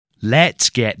Let's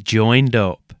get joined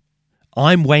up.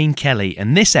 I'm Wayne Kelly,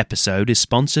 and this episode is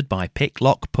sponsored by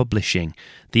Picklock Publishing,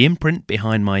 the imprint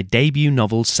behind my debut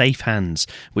novel Safe Hands,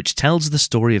 which tells the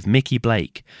story of Mickey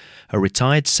Blake, a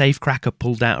retired safecracker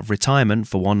pulled out of retirement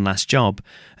for one last job,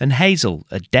 and Hazel,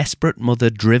 a desperate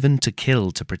mother driven to kill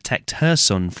to protect her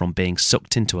son from being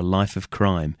sucked into a life of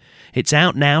crime. It's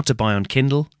out now to buy on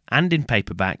Kindle and in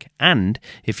paperback, and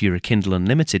if you're a Kindle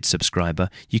Unlimited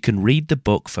subscriber, you can read the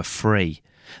book for free.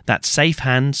 That's Safe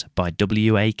Hands by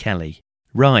W.A. Kelly.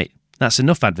 Right, that's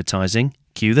enough advertising.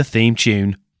 Cue the theme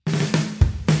tune.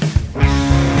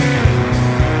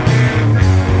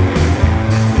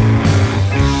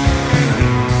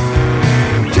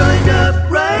 Joined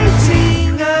up writing.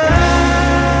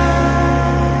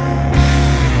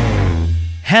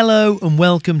 Hello and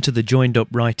welcome to the Joined Up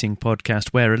Writing podcast,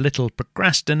 where a little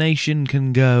procrastination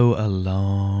can go a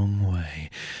long way.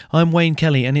 I'm Wayne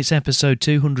Kelly, and it's episode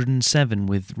 207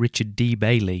 with Richard D.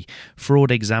 Bailey, fraud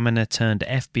examiner turned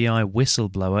FBI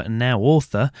whistleblower and now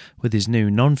author, with his new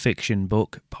non-fiction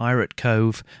book, Pirate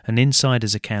Cove, an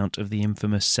insider's account of the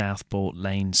infamous Southport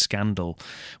Lane scandal.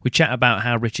 We chat about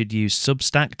how Richard used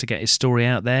Substack to get his story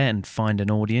out there and find an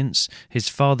audience, his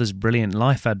father's brilliant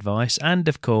life advice, and,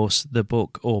 of course, the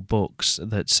book or books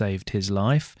that saved his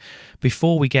life.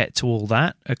 Before we get to all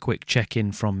that, a quick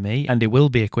check-in from me, and it will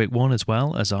be a quick one as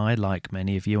well, as I, like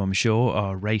many of you I'm sure,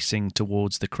 are racing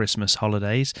towards the Christmas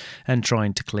holidays and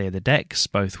trying to clear the decks,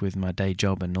 both with my day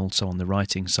job and also on the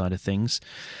writing side of things.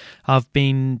 I've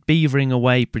been beavering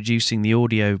away producing the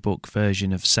audiobook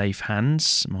version of Safe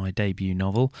Hands, my debut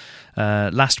novel.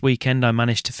 Last weekend I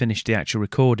managed to finish the actual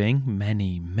recording,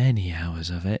 many hours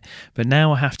of it, but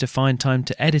now I have to find time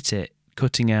to edit it,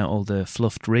 cutting out all the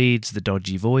fluffed reads, the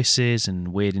dodgy voices and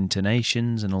weird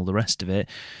intonations and all the rest of it,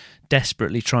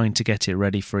 desperately trying to get it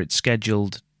ready for its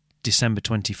scheduled December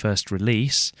 21st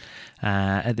release.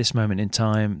 At this moment in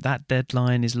time, that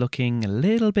deadline is looking a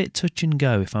little bit touch and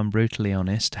go, if I'm brutally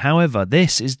honest. However,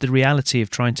 this is the reality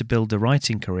of trying to build a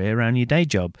writing career around your day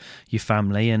job, your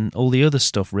family, and all the other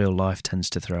stuff real life tends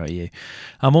to throw at you.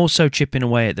 I'm also chipping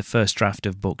away at the first draft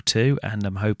of book 2, and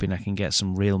I'm hoping I can get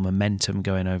some real momentum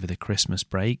going over the Christmas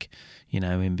break, you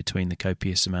know, in between the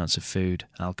copious amounts of food,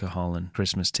 alcohol, and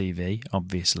Christmas TV,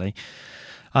 obviously.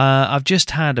 I've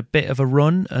just had a bit of a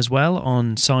run as well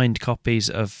on signed copies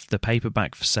of the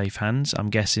paperback for Safe Hands, I'm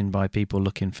guessing by people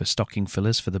looking for stocking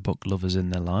fillers for the book lovers in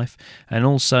their life, and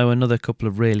also another couple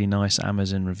of really nice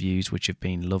Amazon reviews which have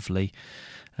been lovely.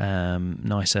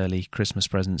 Nice early Christmas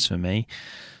presents for me.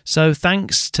 So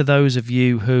thanks to those of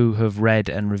you who have read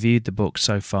and reviewed the book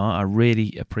so far. I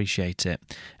really appreciate it.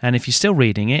 And if you're still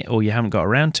reading it or you haven't got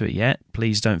around to it yet,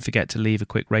 please don't forget to leave a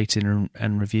quick rating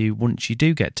and review once you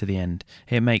do get to the end.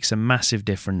 It makes a massive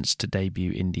difference to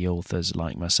debut indie authors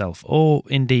like myself, or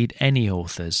indeed any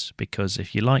authors, because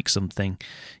if you like something,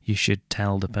 you should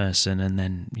tell the person, and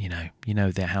then you know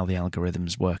how the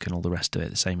algorithms work and all the rest of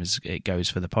it, the same as it goes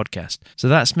for the podcast. So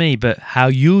that's me, but how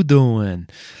you doing?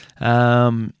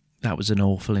 That was an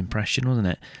awful impression, wasn't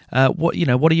it? What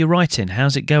are you writing?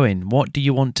 How's it going? What do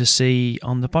you want to see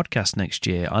on the podcast next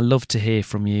year? I love to hear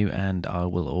from you, and I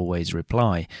will always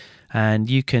reply. And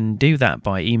you can do that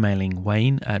by emailing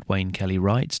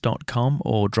wayne@waynekellywrites.com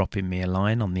or dropping me a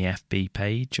line on the FB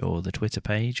page or the Twitter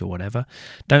page or whatever.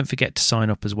 Don't forget to sign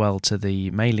up as well to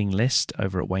the mailing list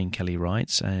over at Wayne Kelly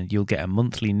Writes, and you'll get a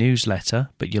monthly newsletter,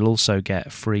 but you'll also get a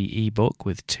free ebook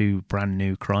with 2 brand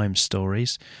new crime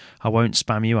stories. I won't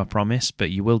spam you, I promise,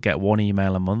 but you will get 1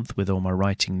 email a month with all my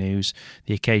writing news,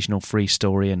 the occasional free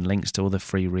story, and links to all the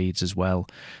free reads, as well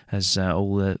as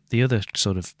all the other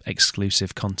sort of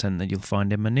exclusive content that you'll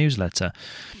find in my newsletter.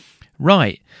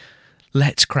 Right,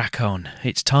 let's crack on.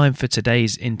 It's time for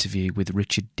today's interview with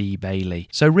Richard D. Bailey.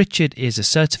 So Richard is a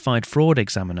certified fraud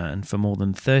examiner, and for more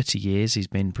than 30 years he's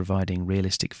been providing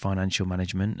realistic financial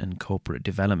management and corporate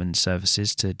development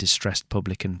services to distressed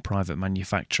public and private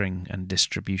manufacturing and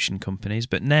distribution companies.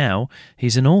 But now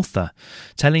he's an author,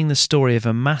 telling the story of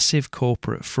a massive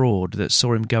corporate fraud that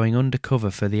saw him going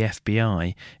undercover for the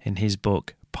FBI in his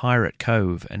book Pirate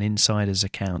Cove, an insider's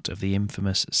account of the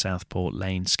infamous Southport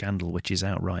Lane scandal, which is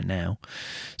out right now.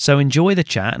 So enjoy the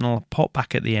chat, and I'll pop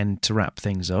back at the end to wrap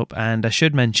things up. And I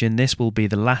should mention this will be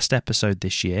the last episode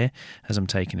this year, as I'm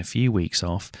taking a few weeks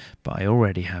off, but I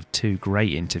already have 2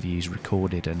 great interviews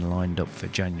recorded and lined up for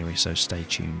January, so stay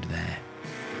tuned there.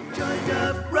 Joined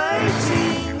up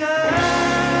writing.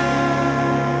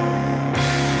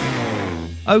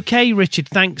 Okay, Richard,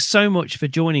 thanks so much for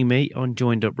joining me on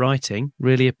Joined Up Writing.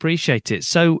 Really appreciate it.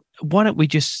 So why don't we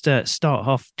just start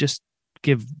off, just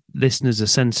give listeners a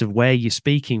sense of where you're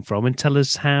speaking from and tell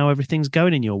us how everything's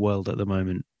going in your world at the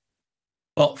moment.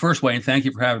 Well, first, Wayne, thank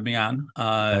you for having me on.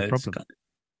 No It's problem.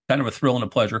 kind of a thrill and a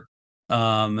pleasure. You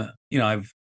know,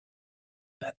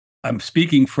 I'm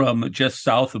speaking from just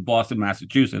south of Boston,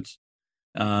 Massachusetts,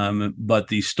 but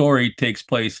the story takes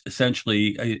place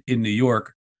essentially in New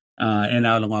York and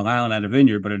out in Long Island at a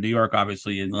vineyard, but in New York,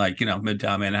 obviously, in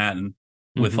Midtown Manhattan,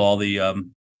 with Hmm. all the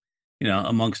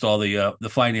amongst all the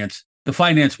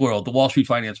finance world, the Wall Street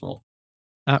finance world.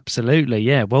 Absolutely,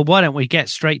 yeah. Well, why don't we get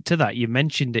straight to that? You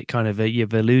mentioned it kind of,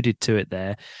 you've alluded to it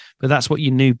there, but that's what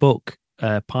your new book,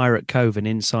 Pirate Cove: An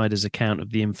Insider's Account of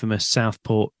the Infamous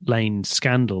Southport Lane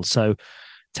Scandal. So,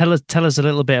 tell us a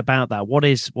little bit about that. What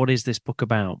is this book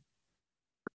about?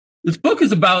 This book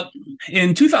is about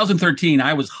in 2013,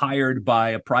 I was hired by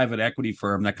a private equity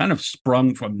firm that kind of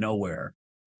sprung from nowhere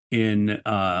in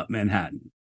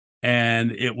Manhattan.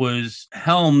 And it was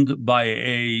helmed by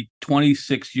a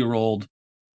 26-year-old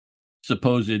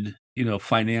supposed,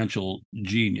 financial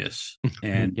genius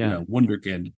and, Yeah.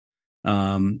 wunderkind.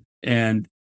 And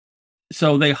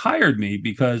so they hired me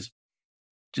because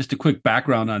just a quick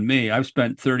background on me, I've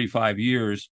spent 35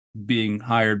 years being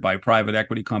hired by private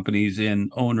equity companies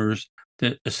and owners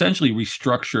to essentially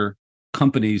restructure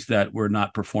companies that were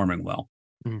not performing well.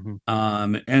 Hmm.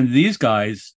 And these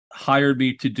guys hired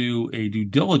me to do a due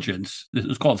diligence. This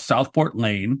was called Southport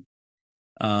Lane.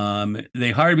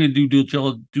 They hired me to do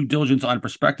due diligence on a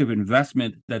prospective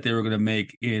investment that they were going to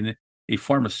make in a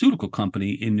pharmaceutical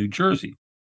company in New Jersey.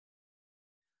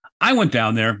 I went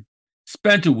down there,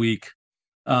 spent a week.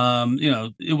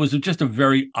 It was just a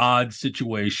very odd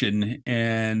situation.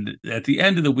 And at the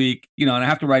end of the week, and I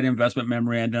have to write an investment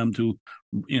memorandum to,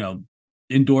 you know,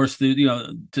 endorse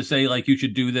to say like you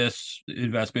should do this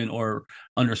investment or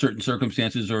under certain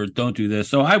circumstances or don't do this.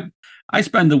 So I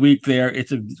spend the week there.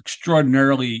 It's an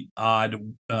extraordinarily odd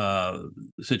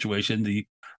situation. The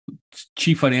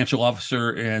chief financial officer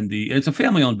and it's a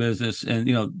family owned business, and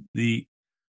the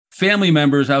family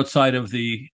members outside of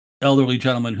the elderly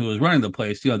gentleman who was running the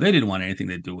place, they didn't want anything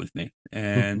to do with me.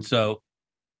 And so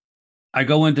I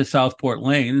go into Southport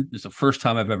Lane. It's the first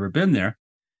time I've ever been there,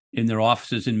 in their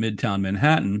offices in Midtown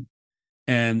Manhattan.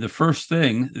 And the first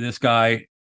thing this guy,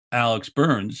 Alex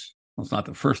Burns, well, it's not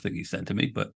the first thing he said to me,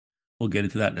 but we'll get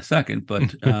into that in a second.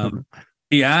 But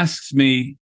he asks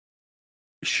me,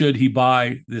 should he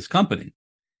buy this company?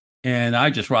 And I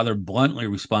just rather bluntly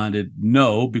responded,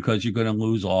 no, because you're going to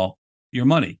lose all your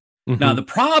money. Now, the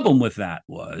problem with that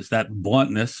was that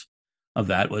bluntness of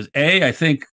that was I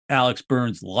think Alex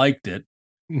Burns liked it.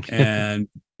 And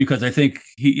because I think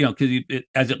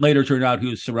as it later turned out, he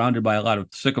was surrounded by a lot of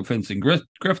sycophants and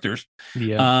grifters.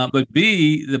 Yeah. But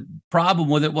B, the problem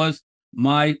with it was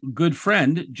my good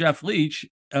friend, Jeff Leach,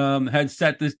 had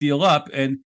set this deal up,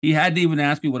 and he hadn't even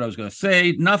asked me what I was going to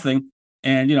say, nothing.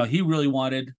 And, he really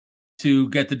wanted to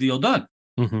get the deal done.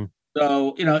 Hmm.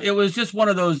 So, it was just one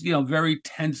of those, very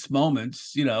tense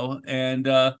moments, and,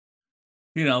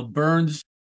 Burns,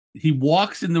 he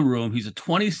walks in the room. He's a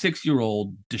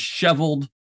 26-year-old, disheveled,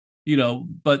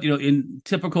 but, in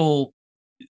typical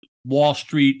Wall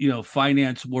Street,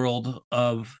 finance world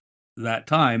of that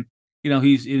time,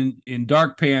 he's in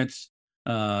dark pants,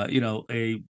 an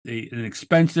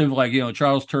expensive, like,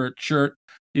 Charles Turt shirt,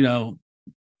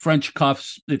 French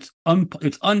cuffs. It's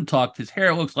untucked. His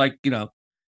hair looks like,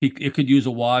 it could use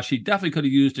a wash. He definitely could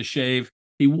have used a shave.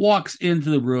 He walks into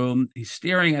the room. He's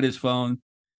staring at his phone,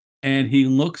 and he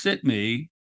looks at me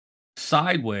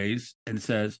sideways and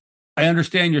says, "I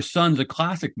understand your son's a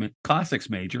classics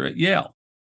major at Yale."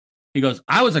 He goes,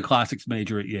 "I was a classics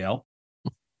major at Yale,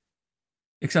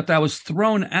 except I was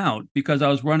thrown out because I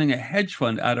was running a hedge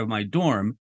fund out of my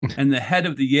dorm, and the head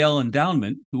of the Yale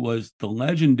endowment, who was the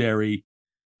legendary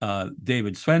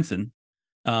David Svensson,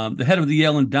 the head of the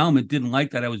Yale endowment, didn't like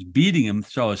that I was beating him,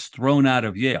 so I was thrown out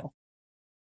of Yale."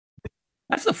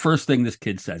 That's the first thing this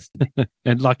kid says to me.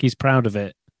 And like he's proud of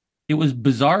it. It was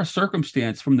bizarre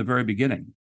circumstance from the very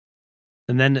beginning.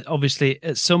 And then obviously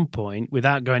at some point,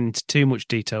 without going into too much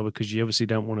detail, because you obviously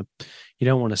don't want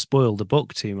to spoil the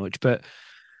book too much, but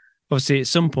obviously at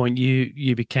some point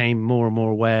you became more and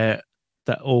more aware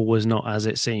that all was not as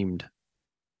it seemed.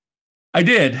 I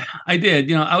did.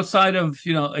 Outside of,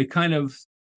 a kind of,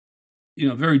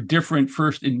 very different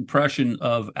first impression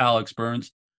of Alex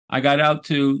Burns, I got out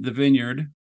to the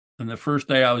vineyard, and the first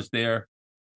day I was there,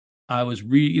 I was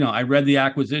I read the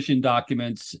acquisition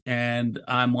documents, and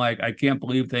I'm like, I can't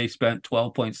believe they spent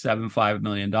 $12.75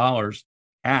 million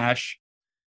cash,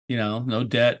 no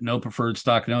debt, no preferred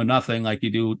stock, no nothing like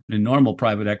you do in normal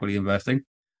private equity investing.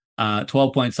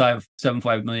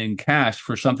 12.75 million cash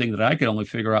for something that I could only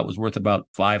figure out was worth about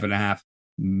 5.5,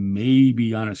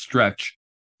 maybe on a stretch,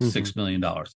 $6 million.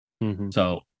 Hmm.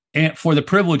 So, and for the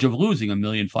privilege of losing $1.5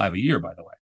 million a year, by the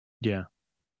way. Yeah.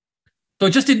 So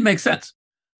it just didn't make sense.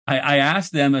 I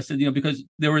asked them, I said, because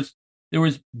there was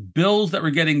bills that were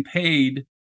getting paid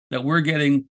that we're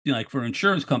getting, like for an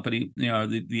insurance company,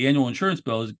 the annual insurance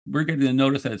bills, we're getting the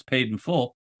notice that it's paid in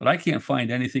full, but I can't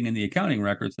find anything in the accounting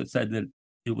records that said that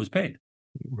it was paid.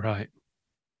 Right.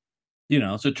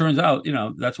 So it turns out,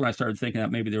 that's when I started thinking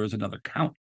that maybe there was another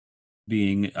account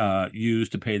being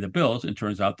used to pay the bills. And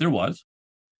turns out there was.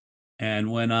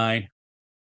 And when I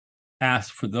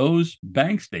asked for those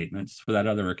bank statements for that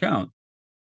other account,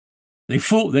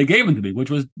 they gave them to me, which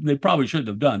was they probably shouldn't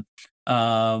have done.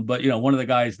 But one of the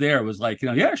guys there was like,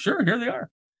 yeah, sure, here they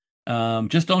are.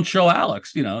 Just don't show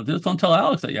Alex, just don't tell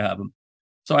Alex that you have them.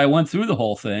 So I went through the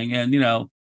whole thing, and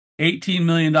 $18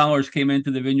 million came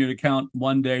into the Vineyard account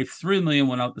one day, $3 million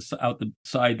went out the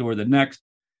side door the next,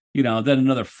 then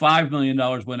another $5 million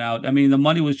went out. I mean, the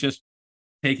money was just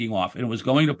taking off, and it was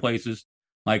going to places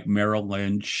like Merrill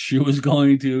Lynch. It was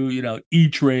going to,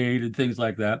 E-Trade and things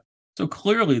like that. So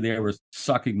clearly they were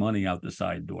sucking money out the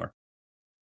side door.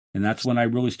 And that's when I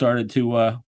really started to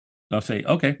I'll say,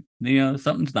 okay,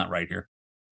 something's not right here.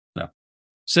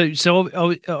 So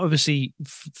obviously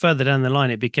further down the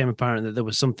line, it became apparent that there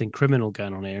was something criminal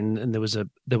going on here, and there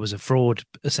was a fraud,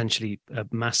 essentially a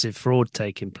massive fraud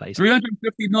taking place.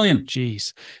 350 million.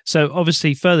 Jeez. So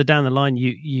obviously further down the line,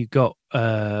 you got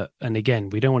and again,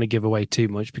 we don't want to give away too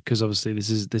much because obviously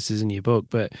this is in your book,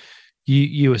 but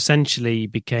you essentially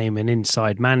became an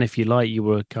inside man, if you like. You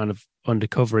were kind of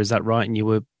undercover, is that right? And you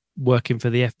were working for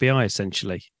the FBI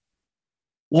essentially.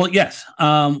 Well, yes.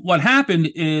 What happened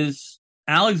is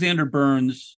Alexander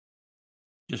Burns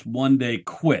just one day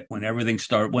quit when everything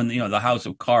started, when the house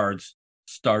of cards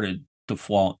started to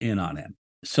fall in on him.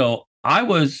 So I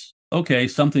was, okay,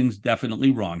 something's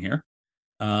definitely wrong here.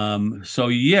 So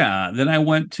yeah, then I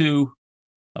went to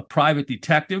a private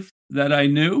detective that I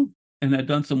knew and had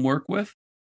done some work with.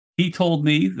 He told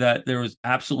me that there was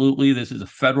this is a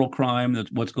federal crime,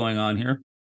 that's what's going on here.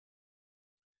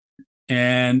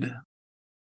 And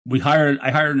I hired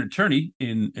an attorney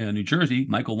in New Jersey,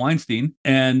 Michael Weinstein,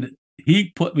 and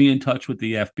he put me in touch with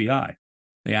the FBI.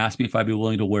 They asked me if I'd be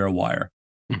willing to wear a wire.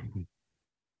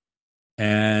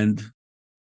 And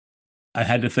I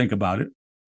had to think about it.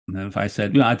 And then if I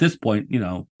said, at this point,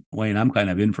 Wayne, I'm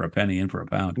kind of in for a penny, in for a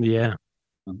pound. Yeah.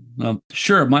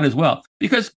 Sure, might as well.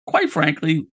 Because quite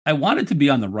frankly, I wanted to be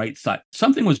on the right side.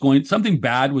 Something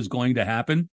bad was going to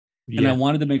happen. Yeah. And I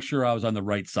wanted to make sure I was on the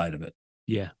right side of it.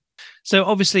 Yeah. So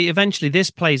obviously, eventually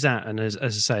this plays out. And as I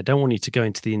say, I don't want you to go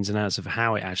into the ins and outs of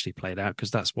how it actually played out,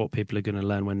 because that's what people are going to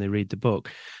learn when they read the book.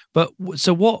 But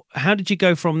so how did you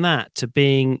go from that to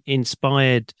being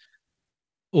inspired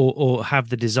or have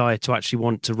the desire to actually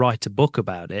want to write a book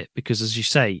about it? Because as you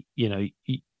say,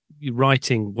 your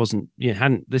writing wasn't,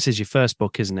 this is your first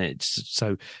book, isn't it? It's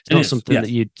something that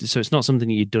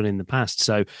you'd done in the past.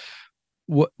 So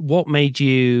what made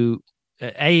you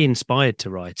inspired to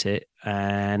write it,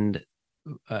 and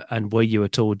were you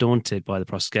at all daunted by the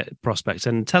prospects?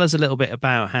 And tell us a little bit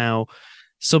about how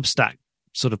Substack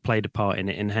sort of played a part in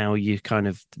it, and how you kind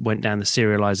of went down the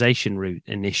serialization route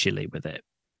initially with it.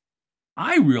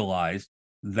 I realized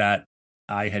that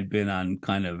I had been on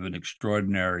kind of an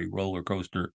extraordinary roller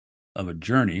coaster of a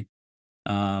journey.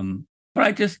 But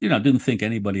I just, didn't think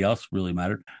anybody else really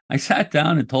mattered. I sat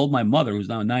down and told my mother, who's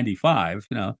now 95,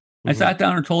 I sat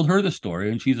down and told her the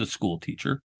story, and she's a school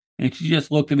teacher. And she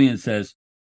just looked at me and says,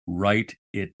 write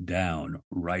it down,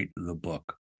 write the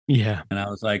book. Yeah. And I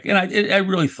was like, and I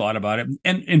really thought about it.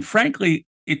 And frankly,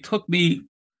 it took me,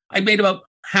 I made about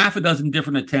half a dozen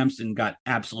different attempts and got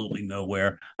absolutely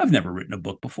nowhere. I've never written a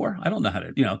book before. I don't know how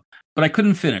to, but I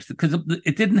couldn't finish because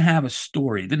it didn't have a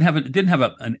story. It didn't have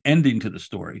an ending to the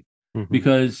story,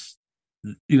 because,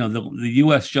 the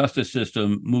U.S. justice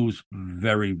system moves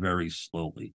very, very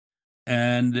slowly.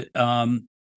 And,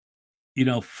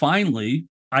 finally,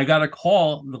 I got a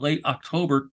call in late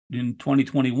October in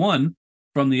 2021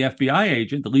 from the FBI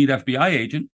agent, the lead FBI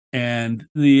agent. And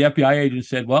the FBI agent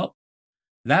said, well,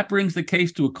 that brings the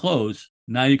case to a close.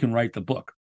 Now you can write the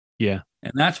book. Yeah.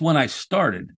 And that's when I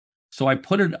started. So I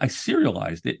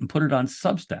serialized it and put it on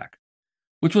Substack,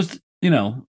 which was,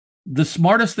 the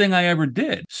smartest thing I ever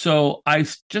did. So I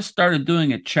just started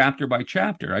doing it chapter by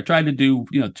chapter. I tried to do,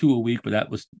 2 a week, but that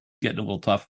was getting a little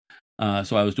tough.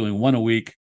 So I was doing 1 a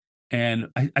week, and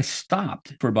I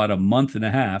stopped for about a month and a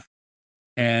half,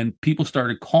 and people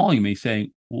started calling me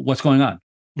saying, well, what's going on?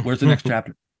 Where's the next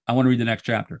chapter? I want to read the next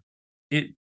chapter.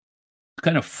 It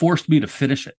kind of forced me to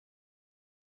finish it.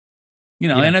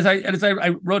 And as I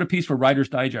wrote a piece for Writer's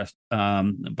Digest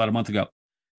about a month ago,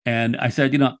 And I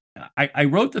said, I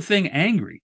wrote the thing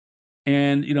angry.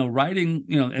 And writing,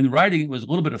 writing was a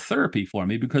little bit of therapy for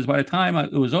me, because by the time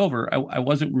it was over, I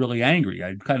wasn't really angry.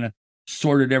 I kind of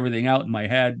sorted everything out in my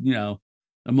head.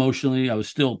 Emotionally, I was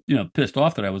still pissed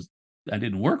off that I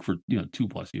didn't work for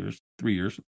 2+ years, 3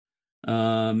 years.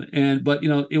 But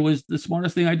it was the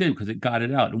smartest thing I did, because it got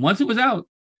it out. And once it was out,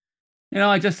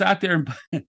 I just sat there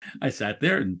and I sat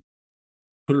there and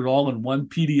put it all in one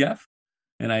PDF,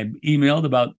 and I emailed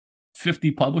about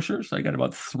 50 publishers. I got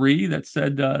about 3 that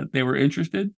said they were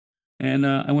interested, and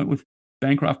I went with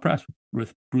Bancroft Press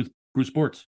with Bruce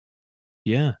Sports.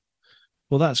 Yeah.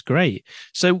 Well, that's great.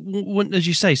 So, as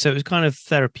you say, so it was kind of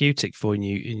therapeutic for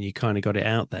you, and you kind of got it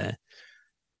out there.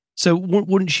 So,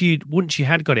 once you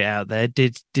had got it out there,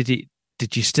 did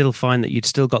you still find that you'd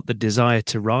still got the desire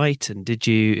to write, and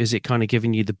is it kind of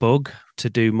giving you the bug to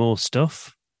do more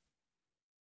stuff?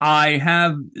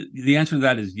 The answer to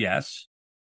that is yes.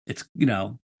 It's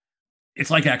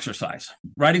it's like exercise.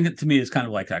 Writing it to me is kind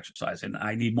of like exercise, and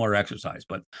I need more exercise.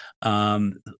 But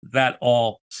that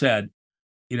all said,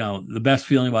 the best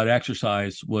feeling about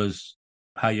exercise was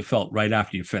how you felt right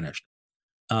after you finished.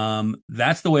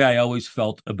 That's the way I always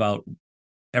felt about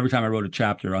every time I wrote a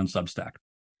chapter on Substack.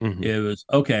 Mm-hmm. It was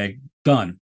okay,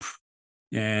 done.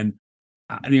 And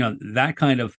that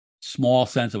kind of small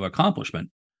sense of accomplishment,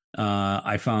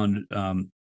 I found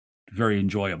very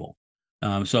enjoyable.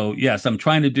 So yes, I'm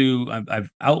trying to do.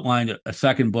 I've outlined a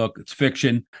second book. It's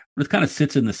fiction, but it kind of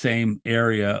sits in the same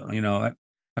area.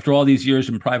 After all these years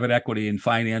in private equity and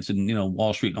finance and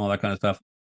Wall Street and all that kind of stuff,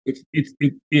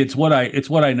 it's what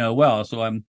I know well. So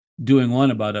I'm doing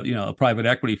one about a private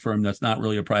equity firm that's not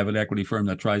really a private equity firm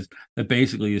that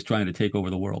basically is trying to take over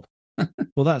the world.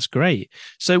 Well, that's great.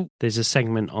 So there's a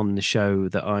segment on the show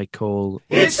that I call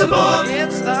It's the book.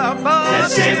 It's the book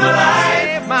that saved my life.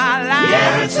 Saved my life.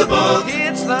 Yeah, it's the book.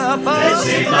 It's the book that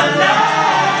saved my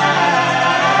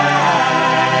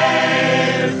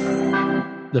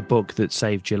life. The book that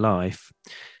saved your life.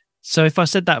 So if I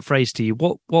said that phrase to you,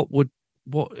 what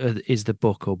is the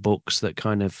book or books that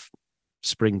kind of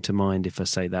spring to mind if I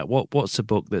say that? What's a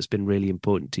book that's been really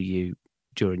important to you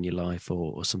during your life,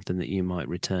 or something that you might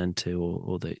return to,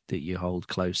 or that you hold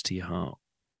close to your heart?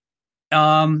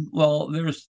 Well,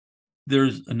 there's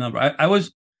a number. I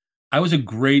was a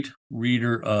great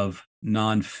reader of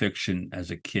nonfiction as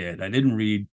a kid. I didn't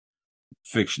read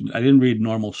fiction. I didn't read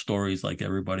normal stories like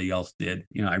everybody else did.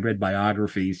 I read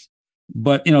biographies,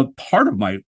 but part of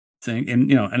my thing,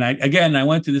 and I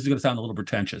went to, this is going to sound a little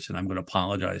pretentious, and I'm going to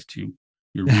apologize to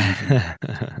your readers.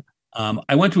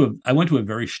 I went to a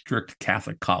very strict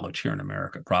Catholic college here in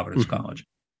America, Providence mm-hmm. College,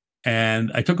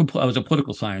 and I was a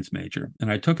political science major, and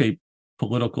I took a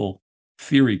political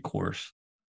theory course,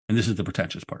 and this is the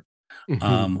pretentious part.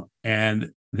 Mm-hmm.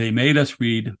 And they made us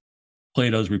read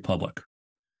Plato's Republic.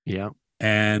 Yeah,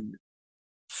 and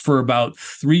for about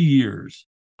 3 years,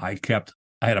 I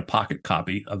had a pocket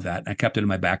copy of that, and I kept it in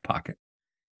my back pocket,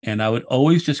 and I would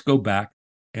always just go back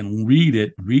and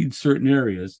read certain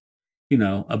areas.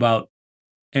 About,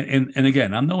 and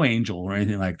again, I'm no angel or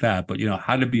anything like that, but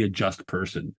how to be a just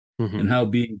person, mm-hmm. and how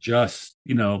being just,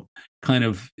 kind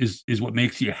of is what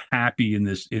makes you happy in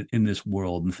this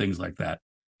world, and things like that.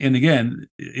 And again,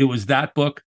 it was that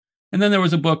book, and then there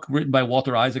was a book written by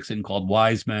Walter Isaacson called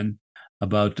Wise Men,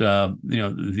 about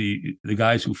the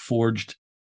guys who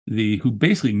who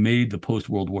basically made the post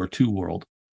World War II world,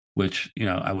 which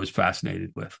I was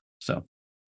fascinated with. So.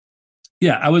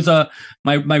 Yeah, I was.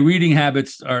 My reading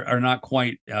habits are not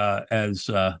quite as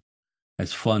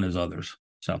fun as others.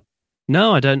 So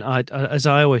no, I don't. As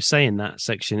I always say in that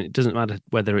section, it doesn't matter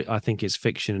whether I think it's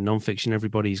fiction and non-fiction.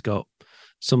 Everybody's got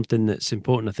something that's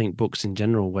important. I think books in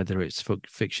general, whether it's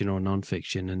fiction or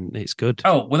non-fiction, and it's good.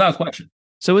 Oh, without question.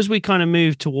 So as we kind of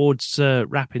move towards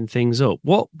wrapping things up,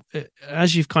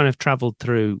 as you've kind of traveled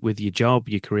through with your job,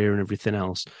 your career, and everything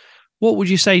else, what would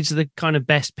you say is the kind of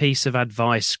best piece of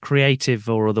advice, creative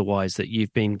or otherwise, that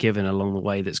you've been given along the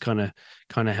way that's kind of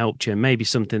helped you, and maybe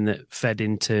something that fed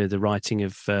into the writing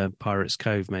of Pirates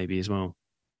Cove maybe as well?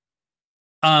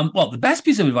 Well, the best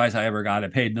piece of advice I ever got, I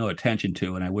paid no attention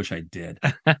to, and I wish I did.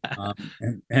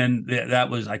 And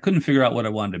that was, I couldn't figure out what I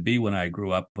wanted to be when I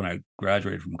grew up, when I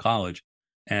graduated from college.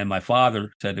 And my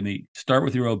father said to me, start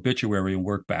with your obituary and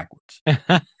work backwards.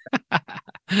 That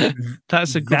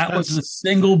was the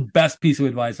single best piece of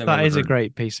advice I've ever heard. That is a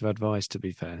great piece of advice, to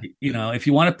be fair. If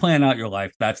you want to plan out your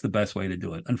life, that's the best way to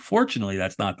do it. Unfortunately,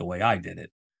 that's not the way I did it.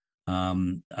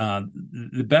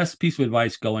 The best piece of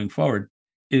advice going forward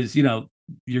is,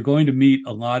 you're going to meet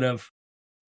a lot of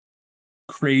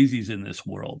crazies in this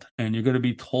world, and you're going to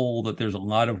be told that there's a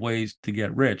lot of ways to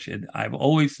get rich. And I've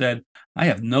always said I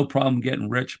have no problem getting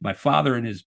rich. My father, in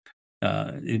his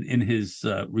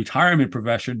retirement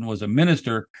profession, was a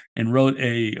minister and wrote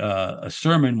a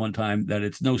sermon one time that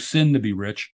it's no sin to be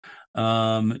rich.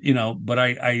 But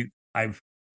I'd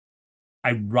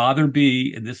rather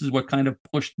be, and this is what kind of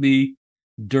pushed me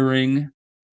during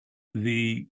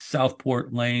the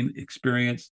Southport Lane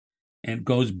experience, and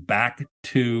goes back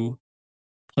to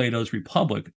Plato's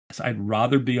Republic. So I'd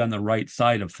rather be on the right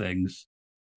side of things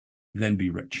than be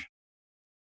rich.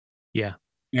 Yeah.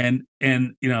 And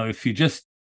if you just,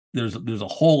 there's a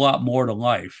whole lot more to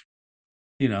life,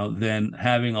 than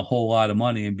having a whole lot of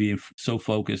money and being so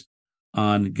focused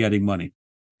on getting money.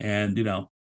 And,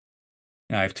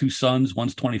 I have two sons,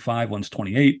 one's 25, one's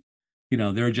 28.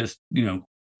 They're just,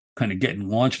 kind of getting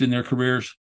launched in their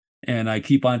careers. And I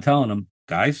keep on telling them,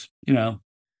 guys,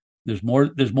 there's more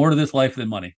to this life than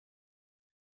money,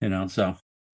 so.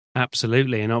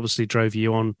 Absolutely. And obviously drove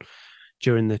you on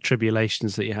during the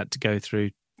tribulations that you had to go through,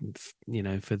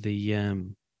 for the,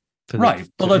 right.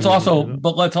 But let's also,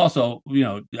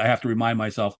 I have to remind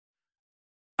myself,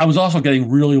 I was also getting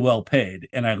really well paid,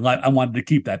 and I wanted to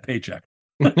keep that paycheck.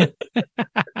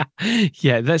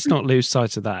 Yeah, let's not lose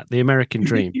sight of that. The American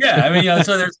dream. Yeah, I mean,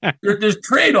 so there's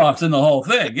trade-offs in the whole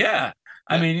thing. Yeah,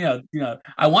 I mean,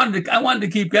 I wanted to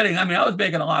keep getting. I mean, I was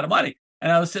making a lot of money,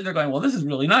 and I was sitting there going, "Well, this is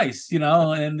really nice,"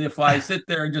 And if I sit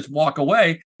there and just walk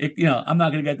away, I'm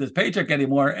not going to get this paycheck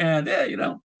anymore, and I get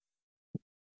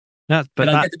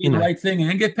to do the right thing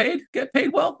and get paid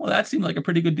well. Well, that seemed like a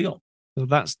pretty good deal. Well,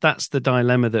 that's the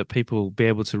dilemma that people will be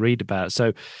able to read about.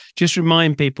 So just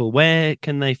remind people, where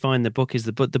can they find the book? Is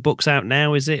the book's out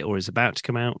now, is it, or is about to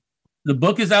come out? The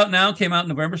book is out now, came out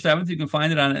November 7th. You can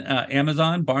find it on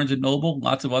Amazon, Barnes & Noble,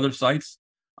 lots of other sites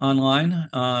online.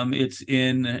 It's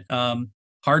in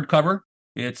hardcover.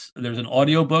 There's an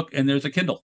audio book, and there's a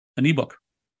Kindle, an ebook.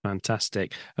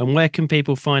 Fantastic. And where can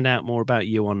people find out more about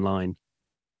you online?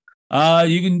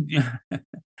 You can...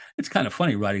 It's kind of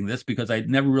funny writing this because I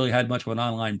never really had much of an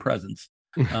online presence.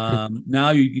 Now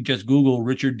you can just Google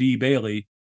Richard D. Bailey,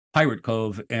 Pirate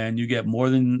Cove, and you get more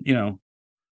than you'll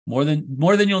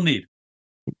need.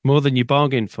 More than you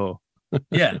bargained for.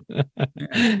 Yeah.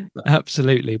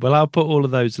 Absolutely. Well, I'll put all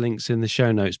of those links in the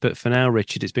show notes. But for now,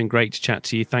 Richard, it's been great to chat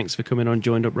to you. Thanks for coming on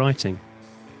Joined Up Writing.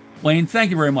 Wayne, thank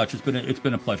you very much. It's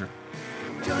been a pleasure.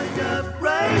 Joined Up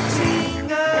Writing.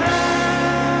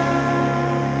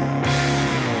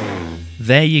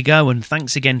 There you go, and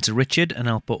thanks again to Richard, and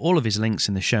I'll put all of his links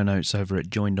in the show notes over at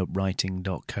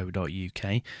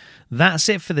joinedupwriting.co.uk. That's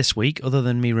it for this week, other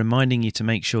than me reminding you to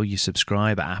make sure you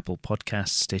subscribe at Apple Podcasts,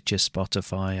 Stitcher,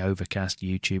 Spotify, Overcast,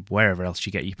 YouTube, wherever else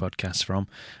you get your podcasts from,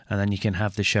 and then you can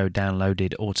have the show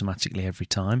downloaded automatically every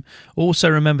time. Also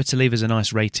remember to leave us a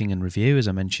nice rating and review, as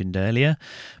I mentioned earlier,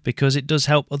 because it does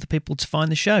help other people to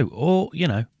find the show, or,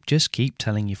 just keep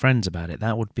telling your friends about it.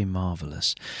 That would be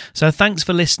marvellous. So thanks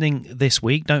for listening this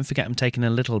week. Don't forget I'm taking a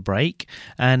little break,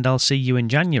 and I'll see you in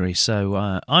January.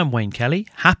 So I'm Wayne Kelly.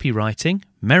 Happy writing,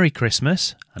 Merry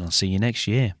Christmas, and I'll see you next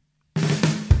year.